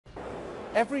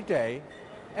Every day,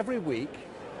 every week,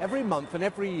 every month and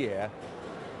every year,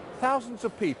 thousands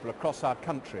of people across our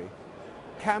country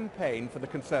campaign for the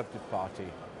Conservative Party.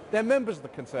 They're members of the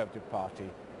Conservative Party.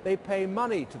 They pay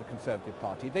money to the Conservative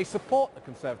Party. They support the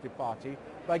Conservative Party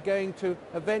by going to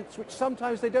events which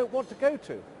sometimes they don't want to go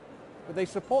to. But they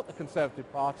support the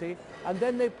Conservative Party, and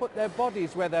then they put their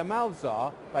bodies where their mouths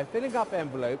are by filling up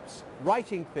envelopes,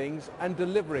 writing things and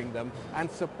delivering them, and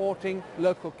supporting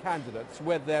local candidates,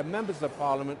 whether they're members of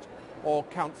Parliament or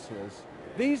councillors.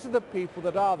 These are the people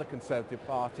that are the Conservative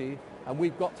Party, and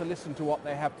we've got to listen to what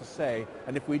they have to say.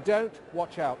 And if we don't,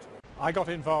 watch out. I got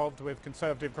involved with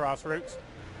Conservative Grassroots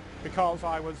because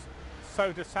I was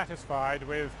so dissatisfied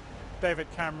with David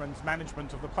Cameron's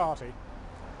management of the party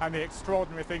and the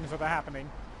extraordinary things that are happening.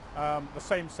 The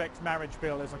same-sex marriage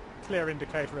bill is a clear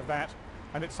indicator of that,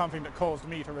 and it's something that caused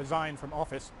me to resign from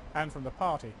office and from the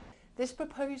party. This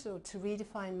proposal to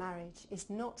redefine marriage is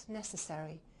not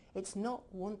necessary, it's not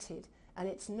wanted, and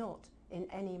it's not in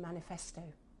any manifesto.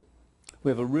 We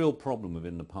have a real problem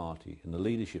within the party, and the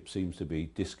leadership seems to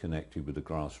be disconnected with the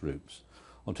grassroots.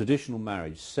 On traditional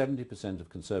marriage, 70% of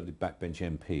Conservative backbench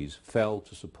MPs fell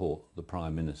to support the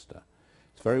Prime Minister.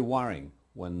 It's very worrying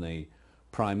when the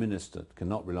Prime Minister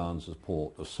cannot rely on the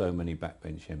support of so many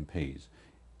backbench MPs.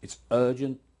 It's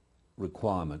urgent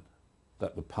requirement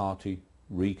that the party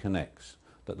reconnects,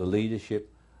 that the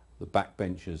leadership, the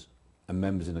backbenchers and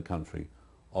members in the country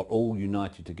are all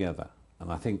united together,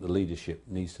 and I think the leadership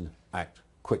needs to act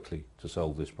quickly to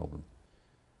solve this problem.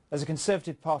 As a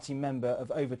Conservative Party member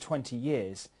of over 20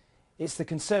 years, it's the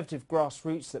Conservative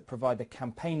grassroots that provide the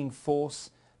campaigning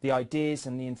force, the ideas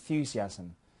and the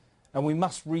enthusiasm, and we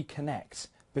must reconnect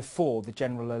before the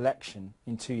general election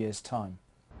in 2 years' time.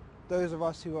 Those of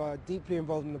us who are deeply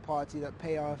involved in the party, that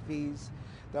pay our fees,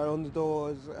 that are on the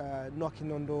doors,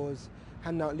 knocking on doors,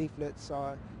 handing out leaflets,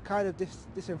 are kind of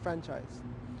disenfranchised.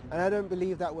 And I don't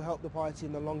believe that will help the party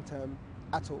in the long term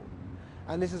at all.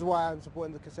 And this is why I'm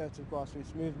supporting the Conservative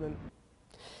grassroots movement.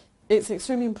 It's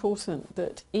extremely important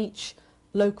that each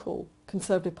local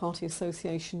Conservative Party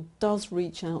association does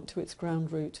reach out to its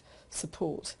ground root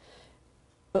support.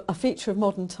 A feature of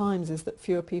modern times is that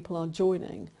fewer people are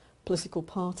joining political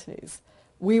parties.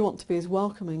 We want to be as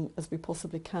welcoming as we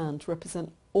possibly can to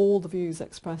represent all the views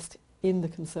expressed in the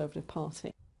Conservative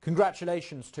Party.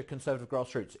 Congratulations to Conservative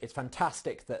Grassroots. It's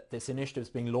fantastic that this initiative is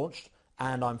being launched,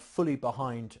 and I'm fully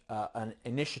behind an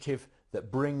initiative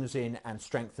that brings in and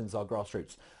strengthens our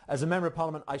grassroots. As a Member of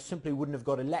Parliament, I simply wouldn't have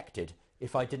got elected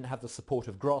if I didn't have the support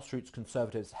of grassroots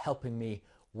Conservatives helping me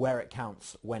where it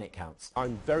counts, when it counts.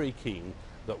 I'm very keen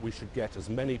that we should get as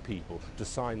many people to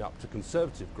sign up to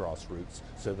Conservative Grassroots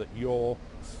so that your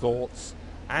thoughts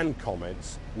and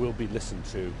comments will be listened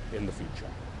to in the future.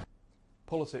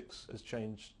 Politics has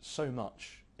changed so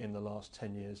much in the last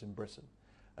 10 years in Britain,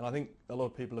 and I think a lot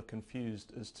of people are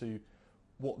confused as to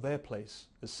what their place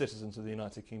as citizens of the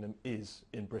United Kingdom is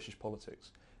in British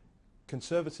politics.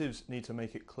 Conservatives need to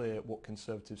make it clear what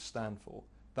Conservatives stand for.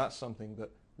 That's something that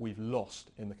we've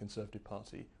lost in the Conservative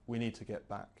Party. We need to get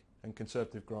back, and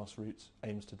Conservative Grassroots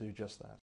aims to do just that.